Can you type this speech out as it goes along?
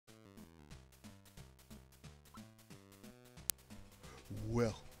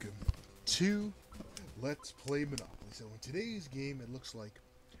Welcome to Let's Play Monopoly. So in today's game, it looks like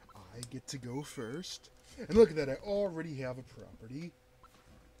I get to go first. And look at that, I already have a property.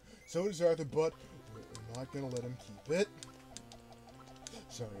 So does Arthur, but we're not going to let him keep it.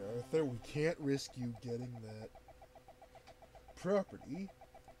 Sorry, Arthur, we can't risk you getting that property.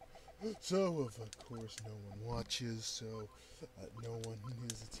 So, of course, no one watches, so no one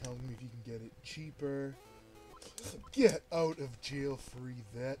is telling me if you can get it cheaper. Get out of jail free,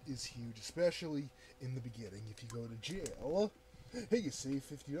 that is huge, especially in the beginning. If you go to jail, hey, you save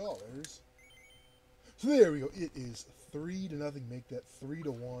 $50. So there we go, it is 3-0, make that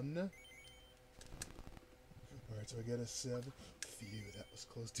 3-1. Alright, so I get a 7. Phew, that was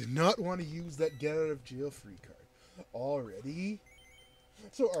close. Did not want to use that get out of jail free card already.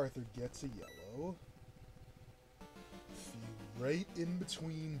 So Arthur gets a yellow. Phew, right in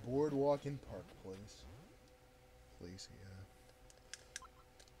between Boardwalk and Park Place.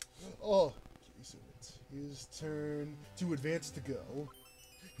 Oh, okay, so it's his turn to advance to go.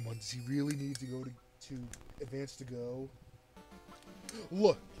 And does he really need to go to advance to go?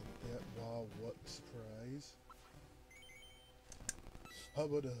 Look at that, wow, what a surprise. How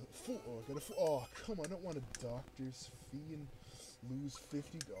about a 4? Oh, I got a 4. Oh, come on, I don't want a doctor's fee and lose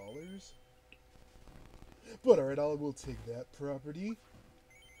 $50. But alright, I will take that property.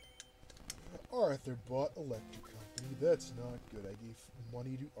 Arthur bought electric company. That's not good. I gave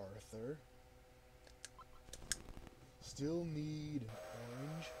money to Arthur. Still need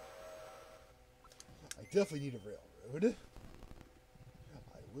orange. I definitely need a railroad.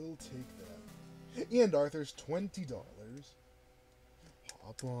 I will take that. And Arthur's $20.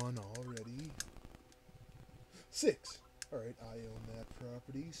 Hop on already. 6. Alright, I own that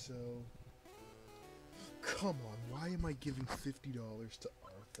property, so... Come on, why am I giving $50 to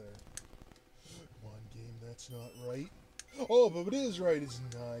Arthur? Come on, game, that's not right. Oh, but it is right, it's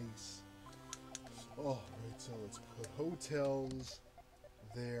nice. Oh, right, so let's put hotels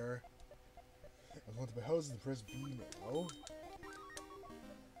there. I want to buy houses and press B now.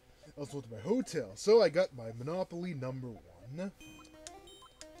 I also want to buy hotels, so I got my Monopoly number 1.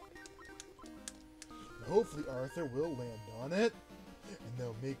 Hopefully Arthur will land on it, and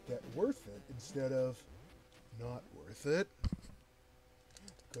they'll make that worth it instead of not worth it.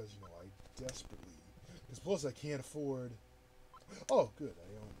 Because, you know, I desperately... Because plus I can't afford... Oh, good,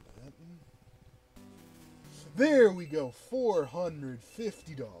 I own that. There we go,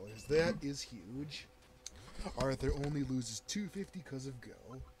 $450. That is huge. Arthur only loses $250 because of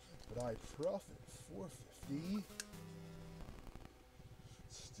Go, but I profit $450.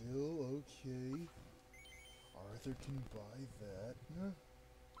 Still okay. Arthur can buy that.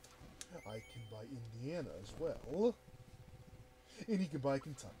 I can buy Indiana as well. And he can buy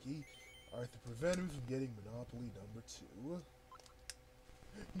Kentucky. Arthur prevented him from getting Monopoly number 2.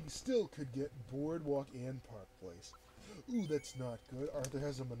 He still could get Boardwalk and Park Place. Ooh, that's not good. Arthur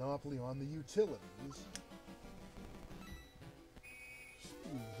has a monopoly on the utilities.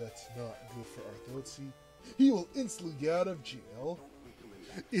 Ooh, that's not good for Arthur. Let's see. He will instantly get out of jail.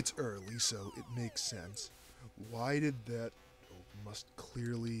 It's early, so it makes sense. Why did that... Oh, must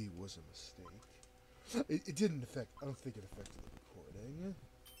clearly was a mistake. It didn't affect... I don't think it affected the recording.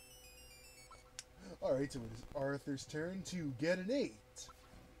 Alright, so it is Arthur's turn to get an 8.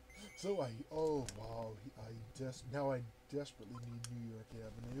 So oh wow, now I desperately need New York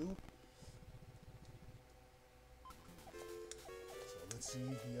Avenue. So let's see,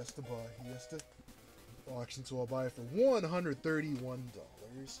 he has to auction, so I'll buy it for $131.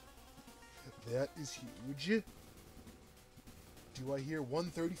 That is huge. Do I hear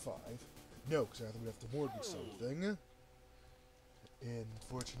 135? No, because I think we have to mortgage something. And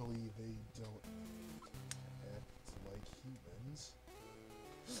fortunately, they don't act like humans.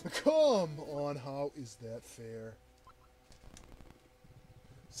 Come on, how is that fair?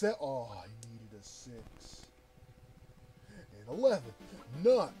 Oh, I needed a 6. And 11.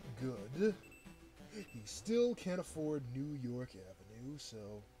 Not good. He still can't afford New York Avenue,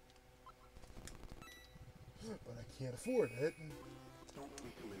 so... But I can't afford it.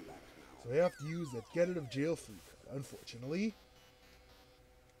 So I have to use that get out of jail free card, unfortunately.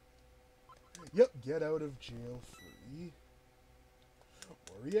 Yep, get out of jail free.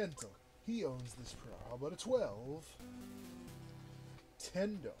 Oriental. He owns this pro. How about a 12?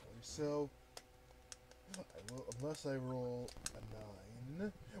 $10. So, I will, unless I roll a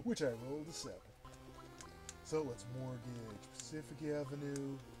 9, which I rolled a 7. So let's mortgage Pacific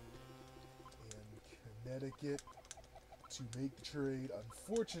Avenue and Connecticut to make the trade.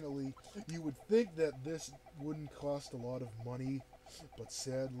 Unfortunately, you would think that this wouldn't cost a lot of money, but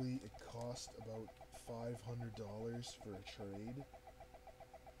sadly it cost about $500 for a trade.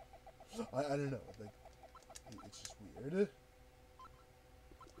 I don't know. Like, it's just weird.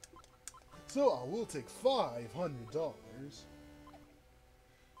 So I will take $500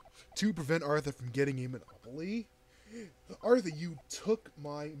 to prevent Arthur from getting a monopoly. Arthur, you took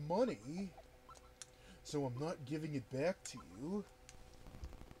my money, so I'm not giving it back to you.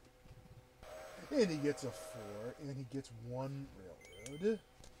 And he gets a 4, and he gets 1 railroad.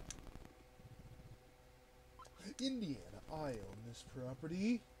 Indiana, I own this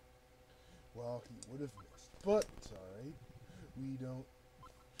property. Well, he would have missed, but it's alright. We don't...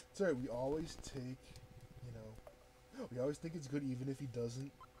 It's alright, we always take, you know... We always think it's good even if he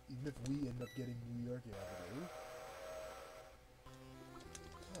doesn't, even if we end up getting New York Avenue.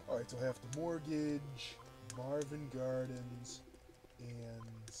 Alright, so I have to mortgage Marvin Gardens and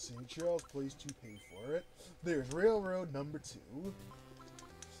St. Charles Place to pay for it. There's Railroad number 2.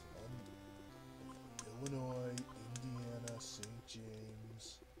 Illinois, Indiana, St.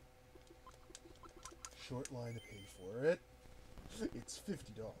 James. Short line to pay for it. It's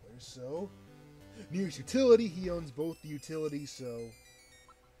 $50, so... Nearest utility, he owns both the utilities, so...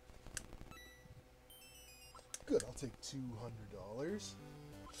 Good, I'll take $200.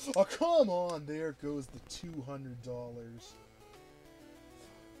 Oh, come on! There goes the $200.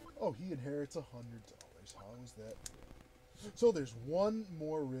 Oh, he inherits $100. How is that? So there's one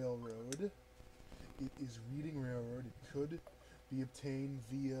more railroad. It is Reading Railroad. It could be obtained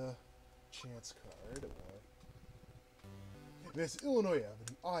via chance card, or... This Illinois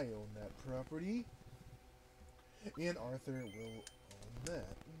Avenue. I own that property. And Arthur will own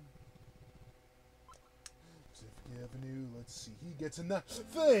that. Pacific Avenue, let's see. He gets enough.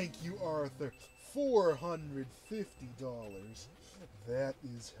 Thank you, Arthur. $450. That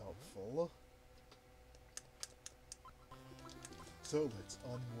is helpful. So let's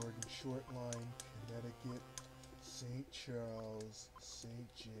unmortgage short line, Connecticut, St. Charles,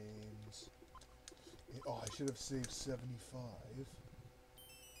 St. James. Oh, I should have saved 75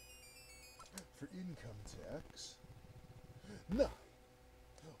 for income tax. No.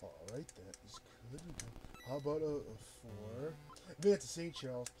 Alright, that is good. How about a 4? That's a St.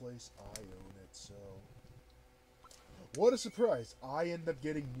 Charles Place. I own it, so... What a surprise. I end up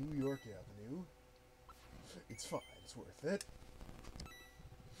getting New York Avenue. It's fine. It's worth it.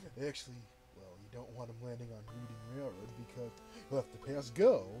 Actually, well, you don't want him landing on Reading Railroad because he'll have to pass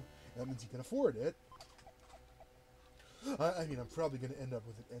go. That means he can afford it. I mean, I'm probably going to end up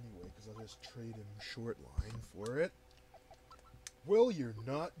with it anyway because I'll just trade him short line for it. Well, you're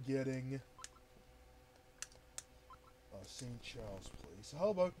not getting St. Charles Place. How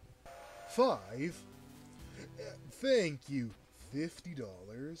about 5? Thank you.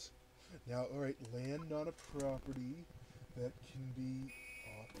 $50. Now, alright, land on a property that can be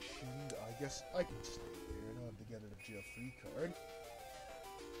auctioned. I guess I can stay there. I don't have to get a jail free card.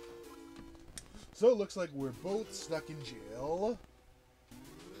 So it looks like we're both stuck in jail.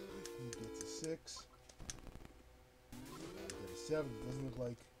 He gets a 6. I get a 7. Doesn't look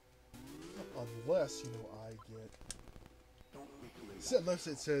like... Unless, you know, I get... Unless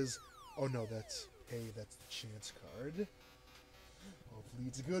it says... Oh no, that's... Hey, that's the chance card. Hopefully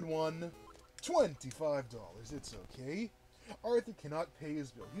it's a good one. $25. It's okay. Arthur cannot pay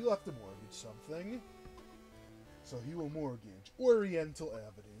his bill. He'll have to mortgage something. So he will mortgage Oriental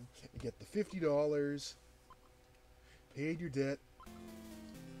Avenue and get the $50. Paid your debt.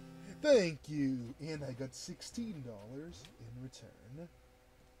 Thank you. And I got $16 in return.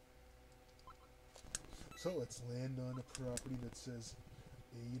 So let's land on a property that says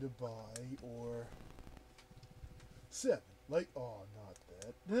A to buy or 7. Like, oh, not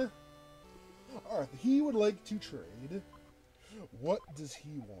that. Arthur, he would like to trade. What does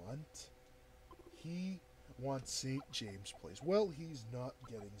he want? He wants St. James Place. Well, he's not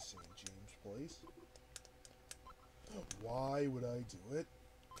getting St. James Place. Why would I do it?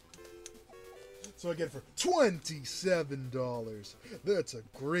 So I get it for $27. That's a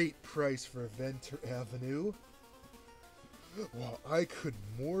great price for Venter Avenue. Well, I could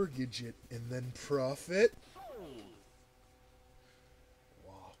mortgage it and then profit.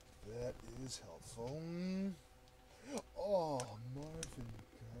 Wow, that is helpful. Oh, Marvin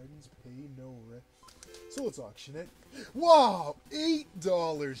Gardens pay no rent. So let's auction it. Wow,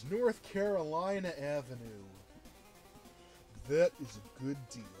 $8. North Carolina Avenue. That is a good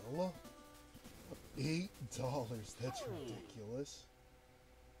deal. $8. That's ridiculous.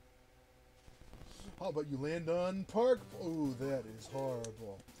 How about you land on Park? Oh, that is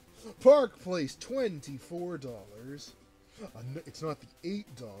horrible. Park Place, $24. It's not the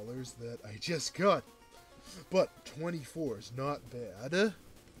 $8 that I just got, but 24 is not bad.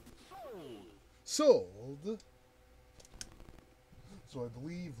 Sold. So I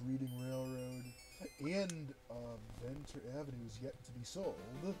believe Reading Railroad and Venter Avenue is yet to be sold.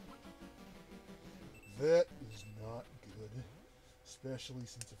 That is not good, especially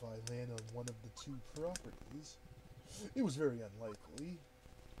since if I land on one of the two properties, it was very unlikely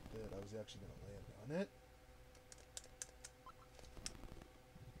that I was actually going to land on it.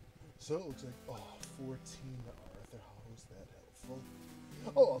 So it looks like, oh, 14 Arthur. How is that helpful?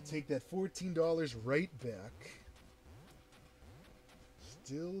 Oh, I'll take that $14 right back.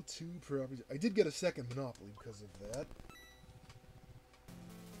 Still two properties. I did get a second Monopoly because of that.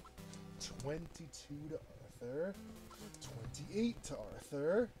 22 to Arthur. 28 to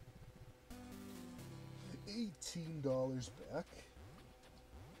Arthur. $18 back.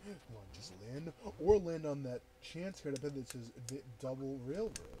 Come on, just land. Or land on that chance card up there that says Double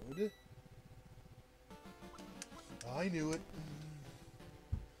Railroad. I knew it.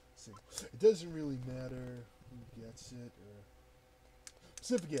 See, it doesn't really matter who gets it or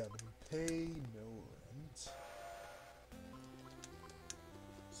Pacific Avenue. Pay no rent.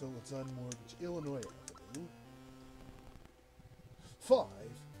 So let's unmortgage Illinois Avenue. 5.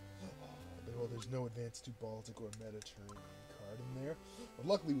 Well, there's no Advanced to Baltic or Mediterranean card in there. But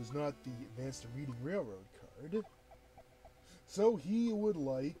luckily it was not the Advanced to Reading Railroad card. So he would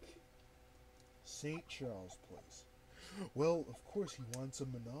like St. Charles Place. Well, of course he wants a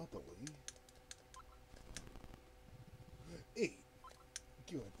Monopoly. 8.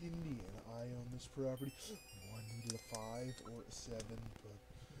 Good. Indiana. I own this property. One needed a 5 or a 7, but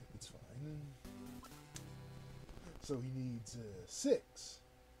it's fine. So he needs 6.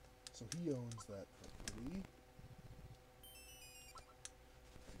 So he owns that property.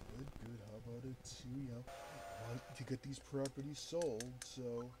 Good, good. How about a 2? You know, I like to get these properties sold.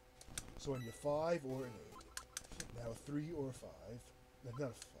 So on your 5 or an 8. Now 3 or 5. Not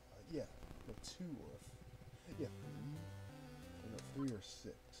a 5. Yeah. No, 2 or 3. Yeah. 3 or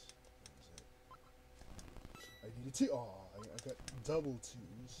 6. I need a 2. Oh, I got double 2.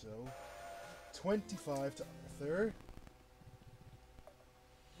 So 25 to Arthur.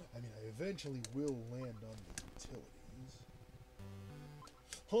 I mean, I eventually will land on the utilities.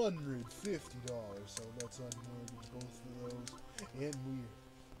 $150, so let's unmortgage both of those. And we're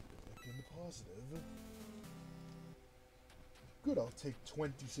back in the positive. Good, I'll take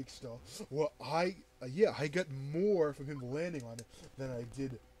 $26. Well, I got more from him landing on it than I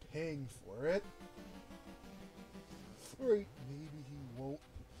did paying for it. Alright, maybe he won't.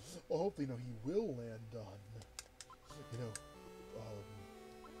 Well, hopefully, no, he will land on, you know,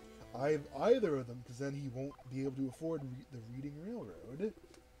 either of them, because then he won't be able to afford the Reading Railroad.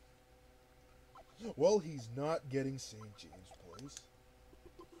 Well, he's not getting St. James Place.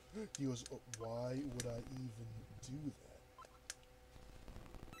 He goes, oh, why would I even do that?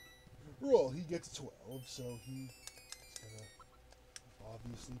 Well, he gets 12, so he's gonna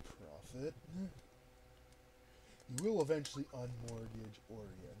obviously profit. He will eventually unmortgage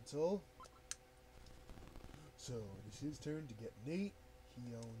Oriental. So it is his turn to get an 8.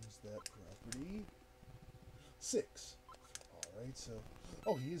 He owns that property. 6. Alright, so...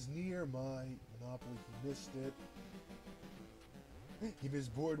 Oh, he is near my Monopoly. He missed it. He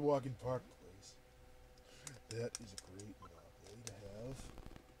missed Boardwalk and Park Place. That is a great Monopoly to have.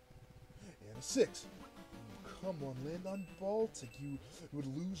 And a 6. Come on, land on Baltic. You would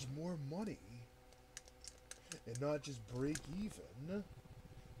lose more money. And not just break even.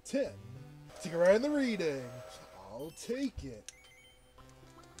 10. Take a ride in the reading. I'll take it.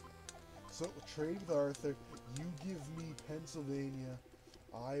 So, trade with Arthur. You give me Pennsylvania.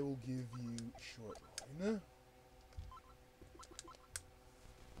 I will give you Short Line.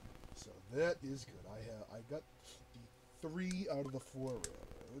 So that is good. I got the 3 out of the 4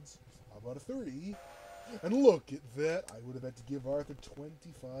 railroads. How about a 3? And look at that. I would have had to give Arthur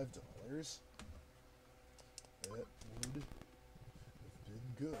 $25. That would have been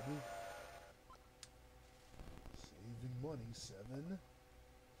good. Saving money. 7.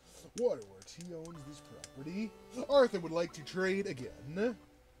 Waterworks. He owns this property. Arthur would like to trade again.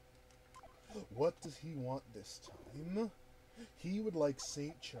 What does he want this time? He would like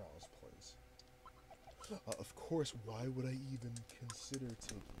St. Charles Place. Of course, why would I even consider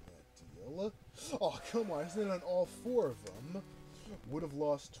taking that deal? Oh, come on. Isn't it on all 4 of them? Would have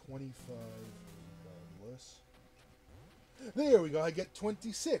lost 25 regardless. There we go. I get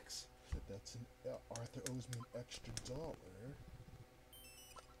 26. That's an... Arthur owes me an extra $1.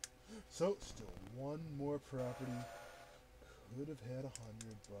 So, still one more property. Could have had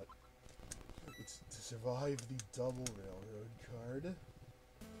 100, but it's to survive the Double Railroad card.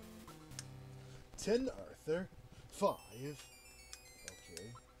 10 Arthur. 5. Okay.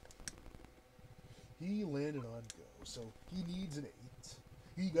 He landed on go, so he needs an 8.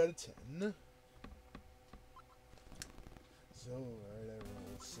 He got a 10. So, alright, I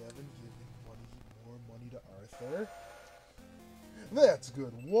rolled 7, giving more money to Arthur. That's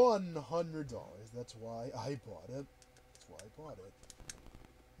good. $100. That's why I bought it. That's why I bought it.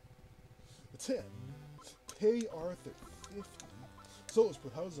 A 10. Pay Arthur 50. So let's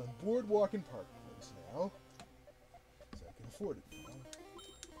put houses on Boardwalk and Park Place now. So I can afford it now.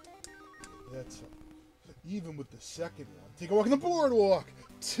 That's even with the second one. Take a walk on the boardwalk.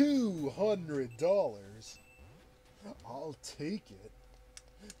 $200. I'll take it.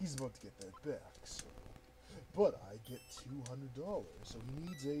 He's about to get that back, so. But I get $200, so he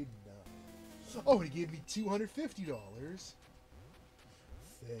needs a 9. Oh, he gave me $250.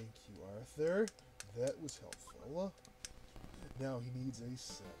 Thank you, Arthur. That was helpful. Now he needs a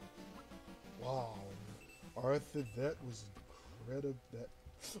 7. Wow. Arthur, that was incredible. That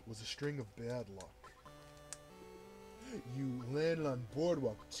was a string of bad luck. You landed on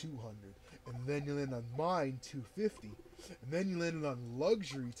Boardwalk 200, and then you landed on mine 250, and then you landed on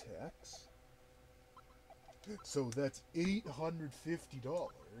luxury tax. So that's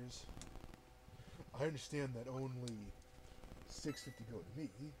 $850. I understand that only $650 go to me.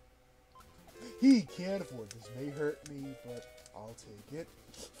 He can't afford this. May hurt me, but I'll take it.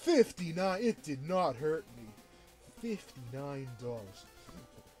 59. It did not hurt me. $59.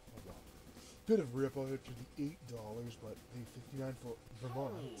 Bit of rip off after the $8, but pay $59 for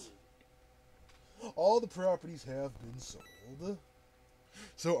Vermont. All the properties have been sold.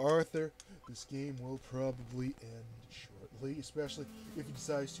 So Arthur, this game will probably end shortly, especially if he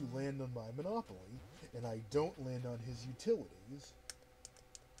decides to land on my monopoly, and I don't land on his utilities.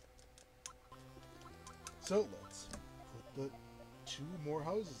 So let's put the 2 more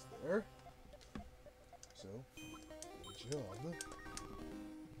houses there. So, good job.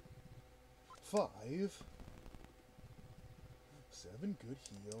 5. 7, good.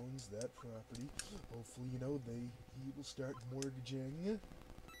 He owns that property. Hopefully, he will start mortgaging if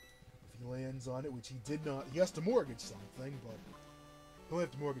he lands on it, which he did not. He has to mortgage something, but he'll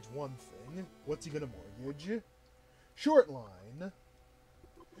have to mortgage one thing. What's he gonna mortgage? Short line.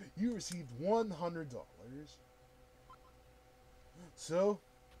 You received $100. So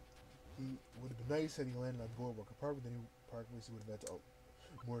he would have been nice had he landed on Boardwalk Apartment. Then he would have had to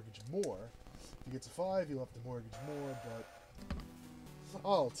mortgage more. If he gets a 5, he'll have to mortgage more, but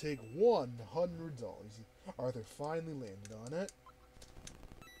I'll take $100. Arthur finally landed on it.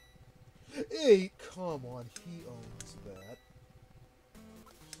 8, come on, he owns that.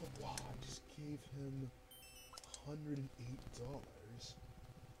 Wow, I just gave him $108.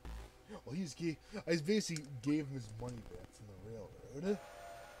 Well, I basically gave him his money back from the railroad.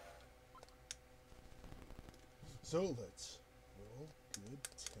 So let's roll. Good,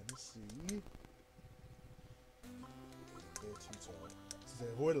 Tennessee. They're too tall. Since I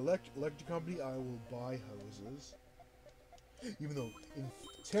avoid electric company, I will buy houses. Even though,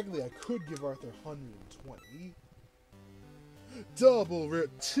 technically, I could give Arthur $120. Double rip,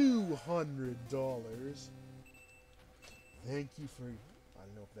 $200. Thank you for, I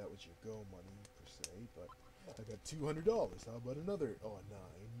don't know if that was your go money per se, but I got $200. How about another? Oh, 9.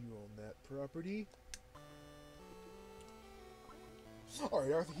 You own that property.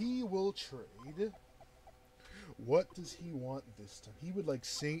 Alright, Arthur, he will trade. What does he want this time? He would like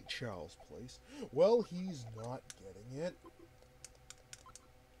St. Charles Place. Well, he's not getting it.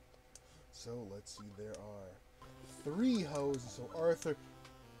 So, let's see, there are 3 houses. So, Arthur...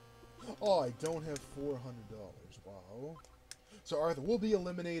 Oh, I don't have $400. Wow. So, Arthur will be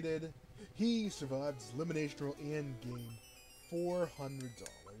eliminated. He survived his elimination roll and gained $400.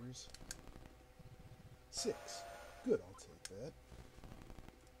 6. Good, I'll take that.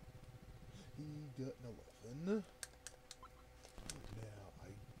 He got an 11. Now, I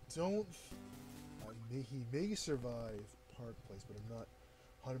don't... he may survive Park Place, but I'm not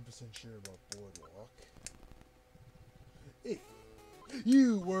 100% sure about Boardwalk. 8.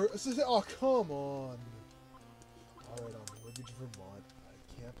 You were... Oh, come on! Alright, on Mortgage Vermont. I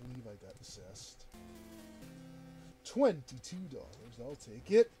can't believe I got assessed. $22. I'll take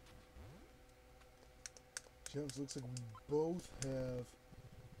it. Jones, looks like we both have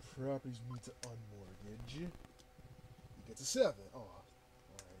properties we need to unmortgage. He gets a 7. Oh, alright.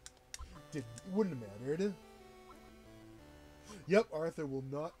 It wouldn't have mattered. Yep, Arthur will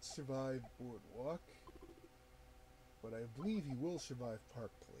not survive Boardwalk. But I believe he will survive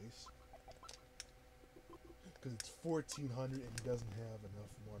Park Place. Because it's $1,400 and he doesn't have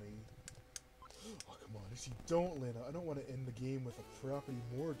enough money. Oh, come on. If you don't land, I don't want to end the game with a property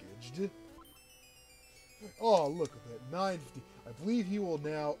mortgaged. Oh, look at that, 950. I believe he will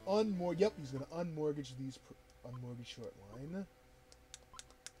now Yep, he's going to unmortgage these unmortgage short line.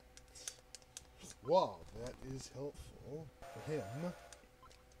 Wow, that is helpful for him.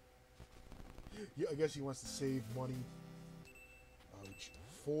 Yeah, I guess he wants to save money. Ouch.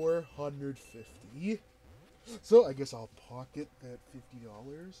 450. So I guess I'll pocket that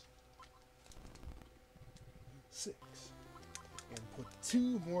 $50. 6. And put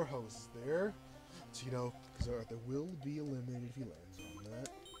 2 more houses there. So, you know, because Arthur will be eliminated if he lands on that.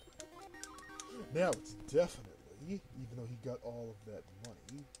 Now it's definitely, even though he got all of that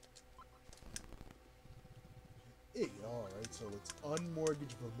money. 8. Alright, so let's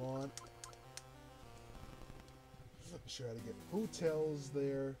unmortgage Vermont. Try to get hotels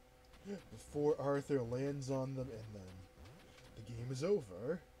there before Arthur lands on them, and then the game is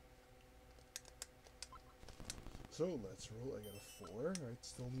over. So let's roll. I got a 4. Alright,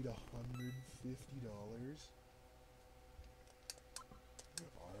 still need $150.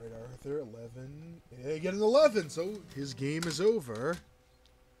 Alright, Arthur, 11. And I get an 11, so his game is over.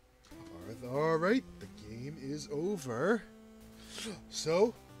 Alright, the game is over.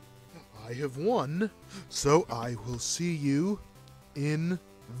 So, I have won. So, I will see you in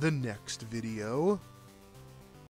the next video.